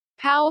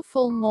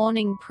Powerful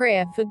morning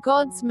prayer for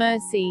God's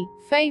mercy,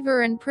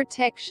 favor and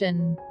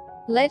protection.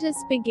 Let us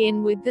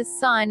begin with the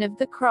sign of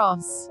the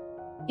cross.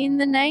 In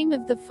the name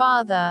of the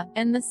Father,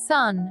 and the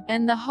Son,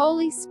 and the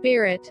Holy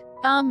Spirit.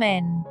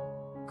 Amen.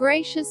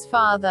 Gracious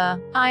Father,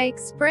 I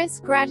express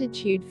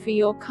gratitude for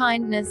your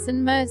kindness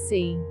and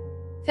mercy.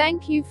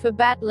 Thank you for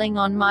battling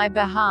on my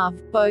behalf,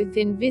 both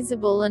in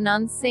visible and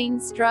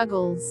unseen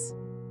struggles.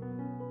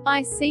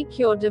 I seek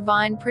your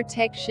divine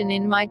protection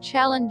in my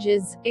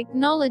challenges,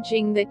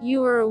 acknowledging that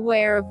you are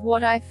aware of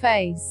what I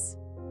face.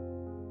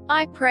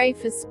 I pray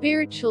for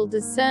spiritual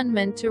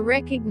discernment to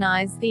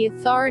recognize the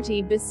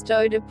authority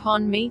bestowed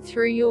upon me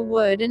through your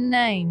word and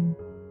name.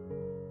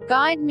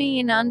 Guide me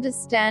in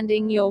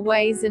understanding your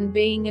ways and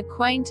being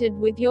acquainted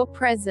with your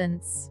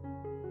presence.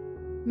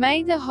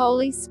 May the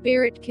Holy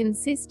Spirit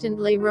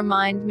consistently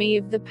remind me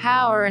of the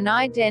power and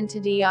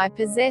identity I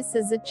possess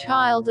as a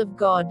child of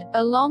God,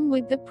 along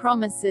with the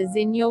promises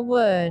in your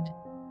word.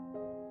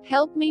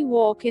 Help me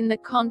walk in the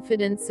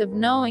confidence of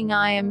knowing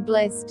I am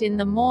blessed in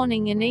the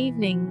morning and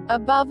evening,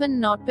 above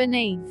and not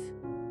beneath.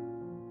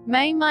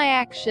 May my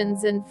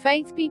actions and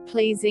faith be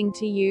pleasing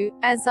to you,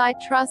 as I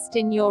trust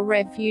in your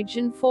refuge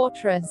and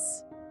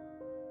fortress.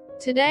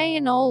 Today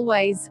and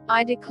always,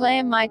 I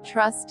declare my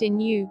trust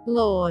in you,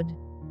 Lord.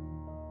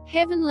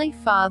 Heavenly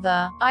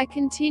Father, I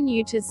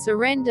continue to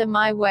surrender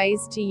my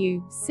ways to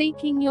you,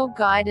 seeking your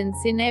guidance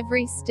in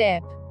every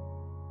step.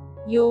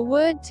 Your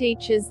word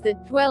teaches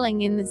that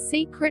dwelling in the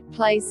secret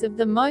place of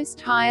the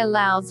Most High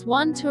allows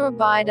one to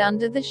abide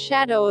under the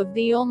shadow of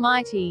the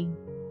Almighty.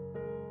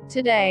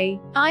 Today,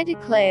 I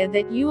declare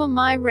that you are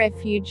my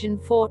refuge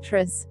and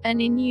fortress, and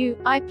in you,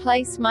 I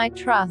place my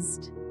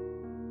trust.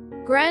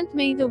 Grant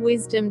me the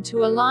wisdom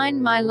to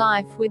align my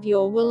life with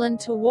your will and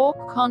to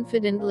walk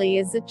confidently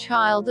as a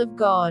child of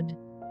God.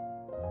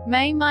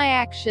 May my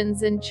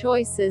actions and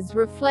choices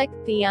reflect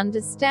the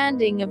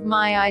understanding of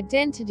my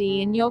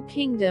identity in your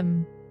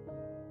kingdom.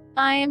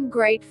 I am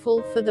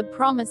grateful for the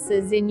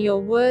promises in your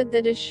word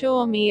that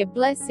assure me of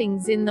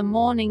blessings in the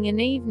morning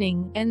and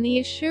evening, and the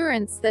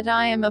assurance that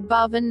I am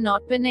above and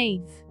not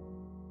beneath.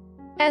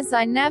 As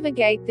I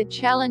navigate the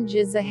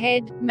challenges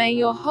ahead, may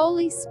your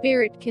Holy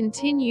Spirit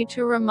continue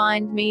to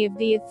remind me of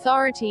the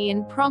authority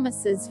and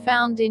promises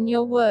found in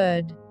your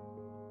word.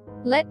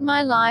 Let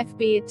my life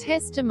be a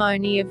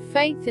testimony of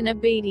faith and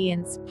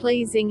obedience,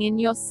 pleasing in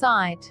your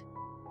sight.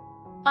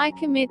 I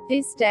commit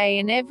this day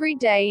and every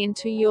day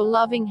into your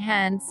loving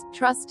hands,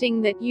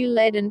 trusting that you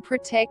lead and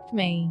protect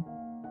me.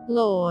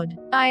 Lord,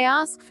 I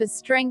ask for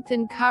strength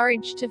and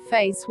courage to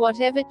face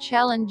whatever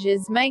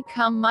challenges may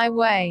come my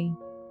way.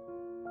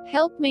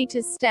 Help me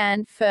to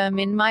stand firm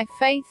in my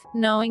faith,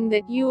 knowing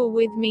that you are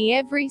with me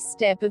every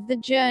step of the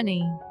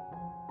journey.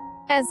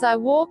 As I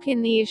walk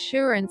in the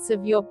assurance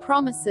of your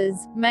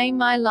promises, may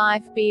my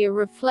life be a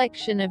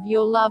reflection of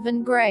your love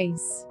and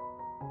grace.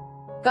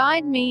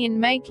 Guide me in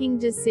making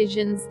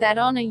decisions that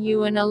honor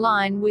you and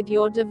align with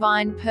your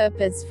divine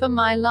purpose for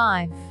my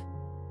life.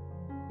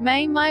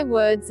 May my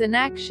words and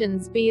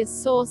actions be a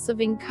source of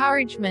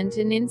encouragement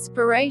and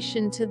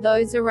inspiration to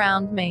those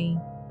around me.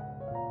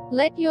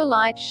 Let your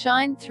light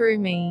shine through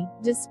me,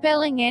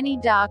 dispelling any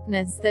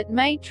darkness that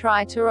may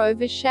try to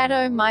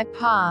overshadow my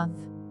path.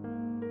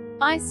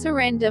 I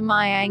surrender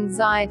my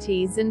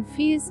anxieties and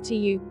fears to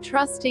you,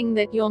 trusting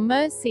that your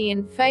mercy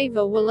and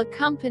favor will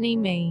accompany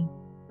me.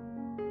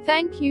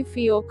 Thank you for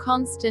your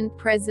constant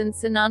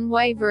presence and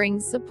unwavering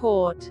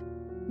support.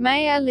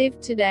 May I live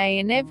today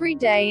and every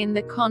day in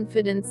the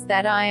confidence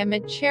that I am a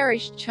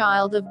cherished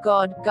child of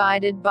God,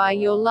 guided by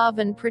your love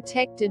and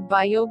protected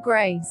by your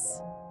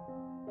grace.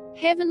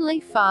 Heavenly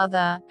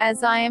Father,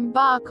 as I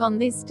embark on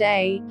this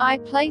day, I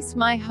place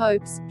my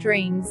hopes,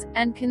 dreams,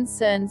 and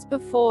concerns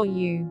before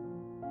you.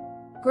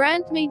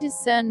 Grant me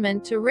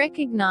discernment to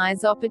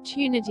recognize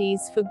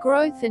opportunities for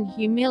growth and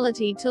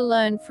humility to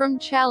learn from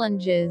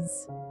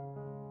challenges.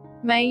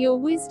 May your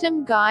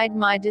wisdom guide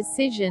my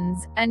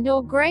decisions, and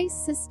your grace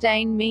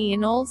sustain me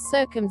in all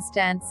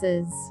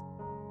circumstances.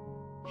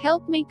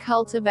 Help me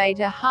cultivate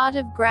a heart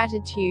of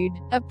gratitude,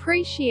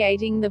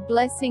 appreciating the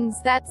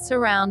blessings that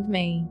surround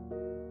me.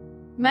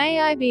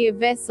 May I be a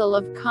vessel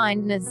of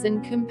kindness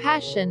and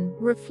compassion,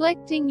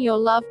 reflecting your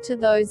love to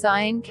those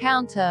I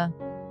encounter.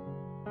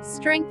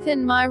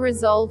 Strengthen my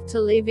resolve to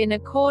live in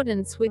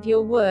accordance with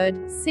your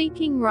word,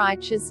 seeking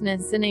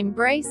righteousness and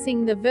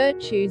embracing the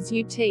virtues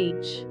you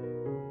teach.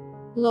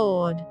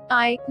 Lord,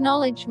 I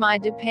acknowledge my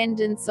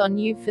dependence on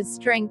you for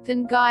strength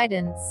and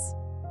guidance.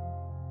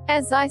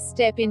 As I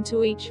step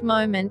into each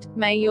moment,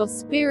 may your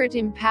Spirit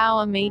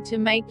empower me to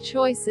make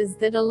choices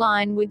that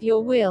align with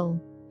your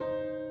will.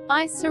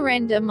 I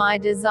surrender my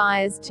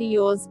desires to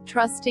yours,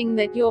 trusting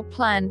that your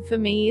plan for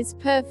me is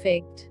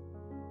perfect.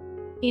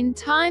 In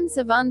times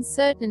of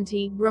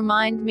uncertainty,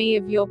 remind me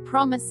of your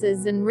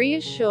promises and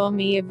reassure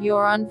me of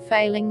your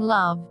unfailing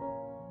love.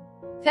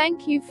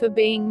 Thank you for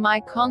being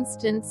my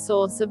constant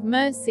source of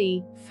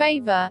mercy,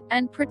 favor,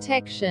 and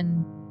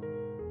protection.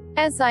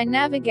 As I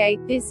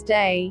navigate this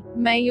day,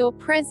 may your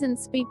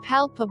presence be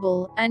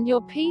palpable, and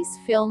your peace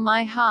fill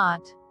my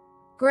heart.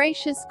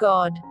 Gracious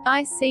God,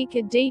 I seek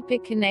a deeper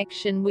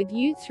connection with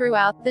you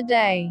throughout the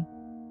day.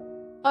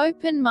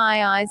 Open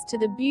my eyes to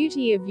the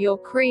beauty of your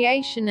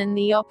creation and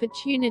the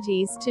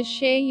opportunities to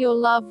share your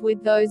love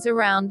with those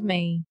around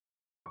me.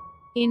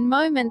 In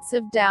moments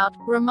of doubt,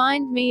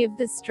 remind me of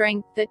the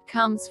strength that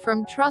comes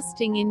from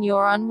trusting in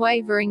your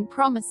unwavering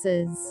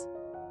promises.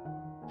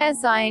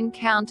 As I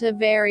encounter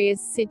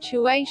various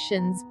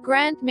situations,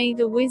 grant me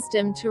the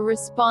wisdom to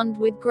respond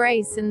with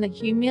grace and the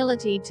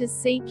humility to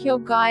seek your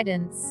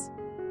guidance.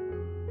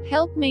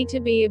 Help me to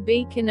be a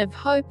beacon of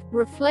hope,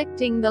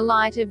 reflecting the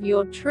light of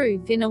your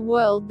truth in a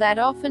world that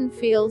often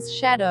feels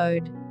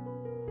shadowed.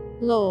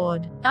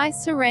 Lord, I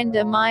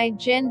surrender my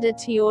agenda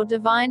to your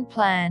divine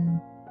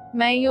plan.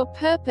 May your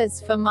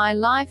purpose for my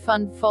life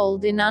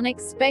unfold in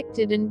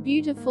unexpected and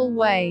beautiful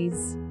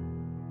ways.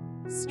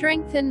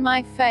 Strengthen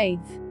my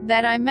faith,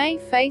 that I may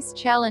face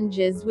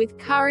challenges with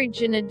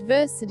courage and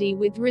adversity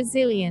with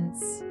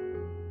resilience.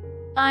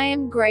 I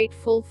am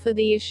grateful for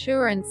the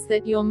assurance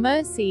that your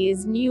mercy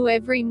is new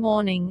every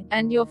morning,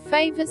 and your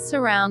favor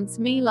surrounds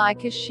me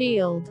like a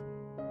shield.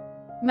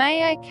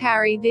 May I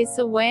carry this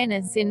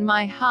awareness in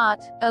my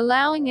heart,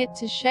 allowing it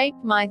to shape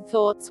my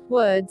thoughts,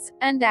 words,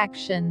 and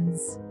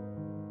actions.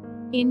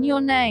 In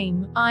your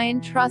name, I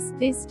entrust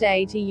this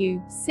day to you,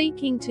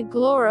 seeking to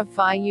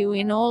glorify you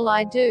in all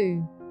I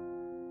do.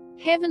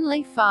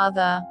 Heavenly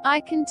Father,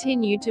 I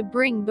continue to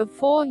bring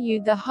before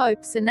you the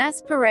hopes and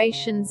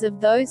aspirations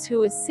of those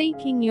who are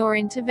seeking your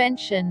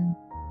intervention.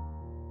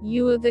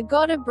 You are the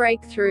God of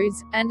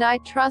breakthroughs, and I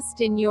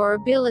trust in your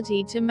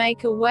ability to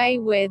make a way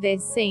where there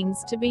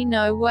seems to be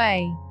no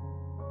way.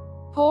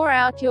 Pour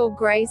out your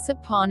grace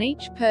upon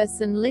each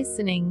person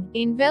listening,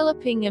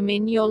 enveloping them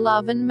in your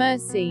love and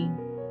mercy.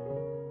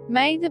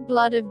 May the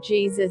blood of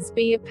Jesus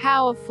be a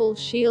powerful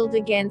shield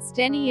against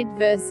any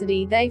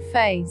adversity they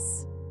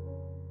face.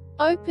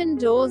 Open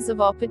doors of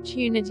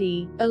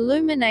opportunity,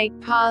 illuminate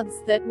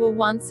paths that were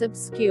once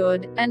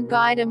obscured, and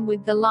guide them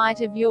with the light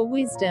of your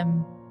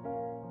wisdom.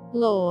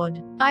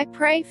 Lord, I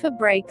pray for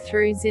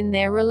breakthroughs in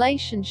their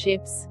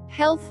relationships,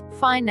 health,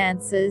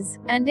 finances,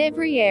 and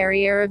every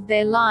area of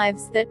their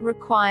lives that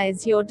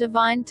requires your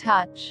divine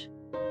touch.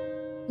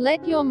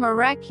 Let your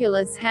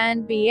miraculous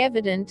hand be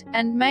evident,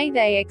 and may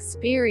they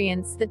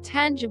experience the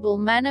tangible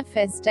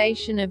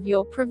manifestation of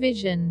your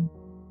provision.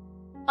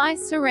 I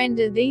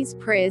surrender these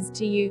prayers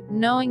to you,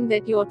 knowing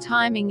that your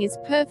timing is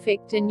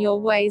perfect and your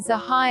ways are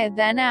higher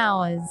than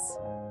ours.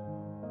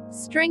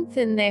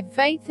 Strengthen their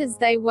faith as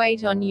they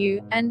wait on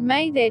you, and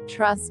may their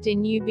trust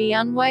in you be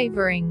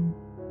unwavering.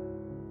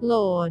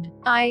 Lord,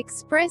 I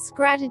express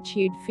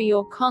gratitude for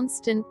your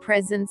constant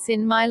presence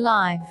in my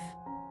life.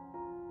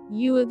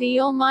 You are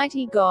the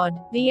Almighty God,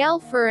 the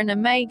Alpha and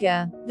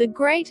Omega, the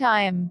great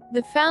I Am,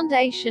 the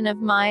foundation of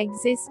my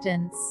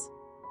existence.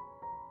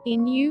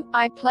 In you,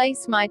 I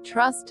place my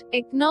trust,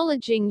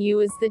 acknowledging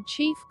you as the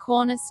chief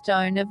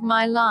cornerstone of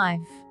my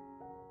life.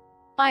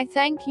 I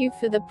thank you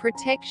for the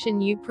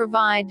protection you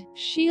provide,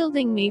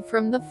 shielding me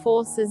from the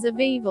forces of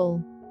evil.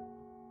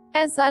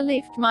 As I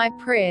lift my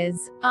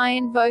prayers, I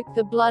invoke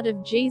the blood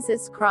of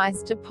Jesus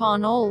Christ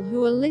upon all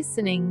who are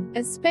listening,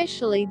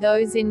 especially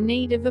those in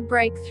need of a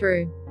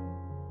breakthrough.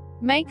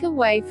 Make a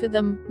way for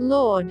them,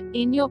 Lord,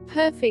 in your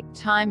perfect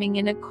timing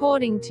and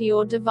according to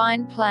your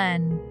divine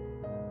plan.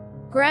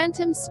 Grant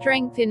them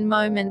strength in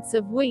moments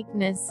of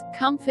weakness,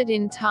 comfort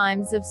in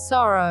times of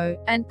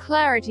sorrow, and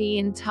clarity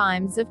in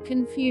times of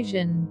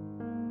confusion.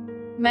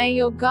 May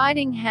your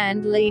guiding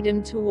hand lead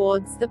them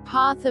towards the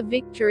path of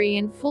victory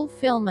and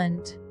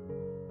fulfillment.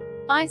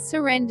 I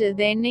surrender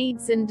their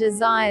needs and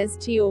desires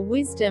to your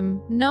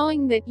wisdom,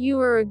 knowing that you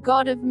are a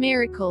God of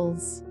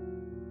miracles.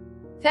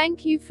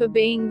 Thank you for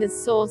being the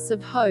source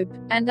of hope,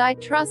 and I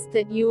trust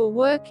that you are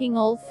working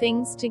all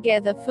things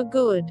together for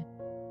good.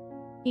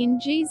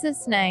 In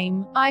Jesus'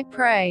 name, I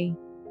pray.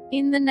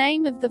 In the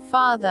name of the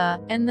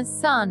Father, and the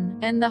Son,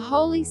 and the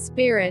Holy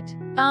Spirit.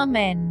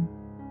 Amen.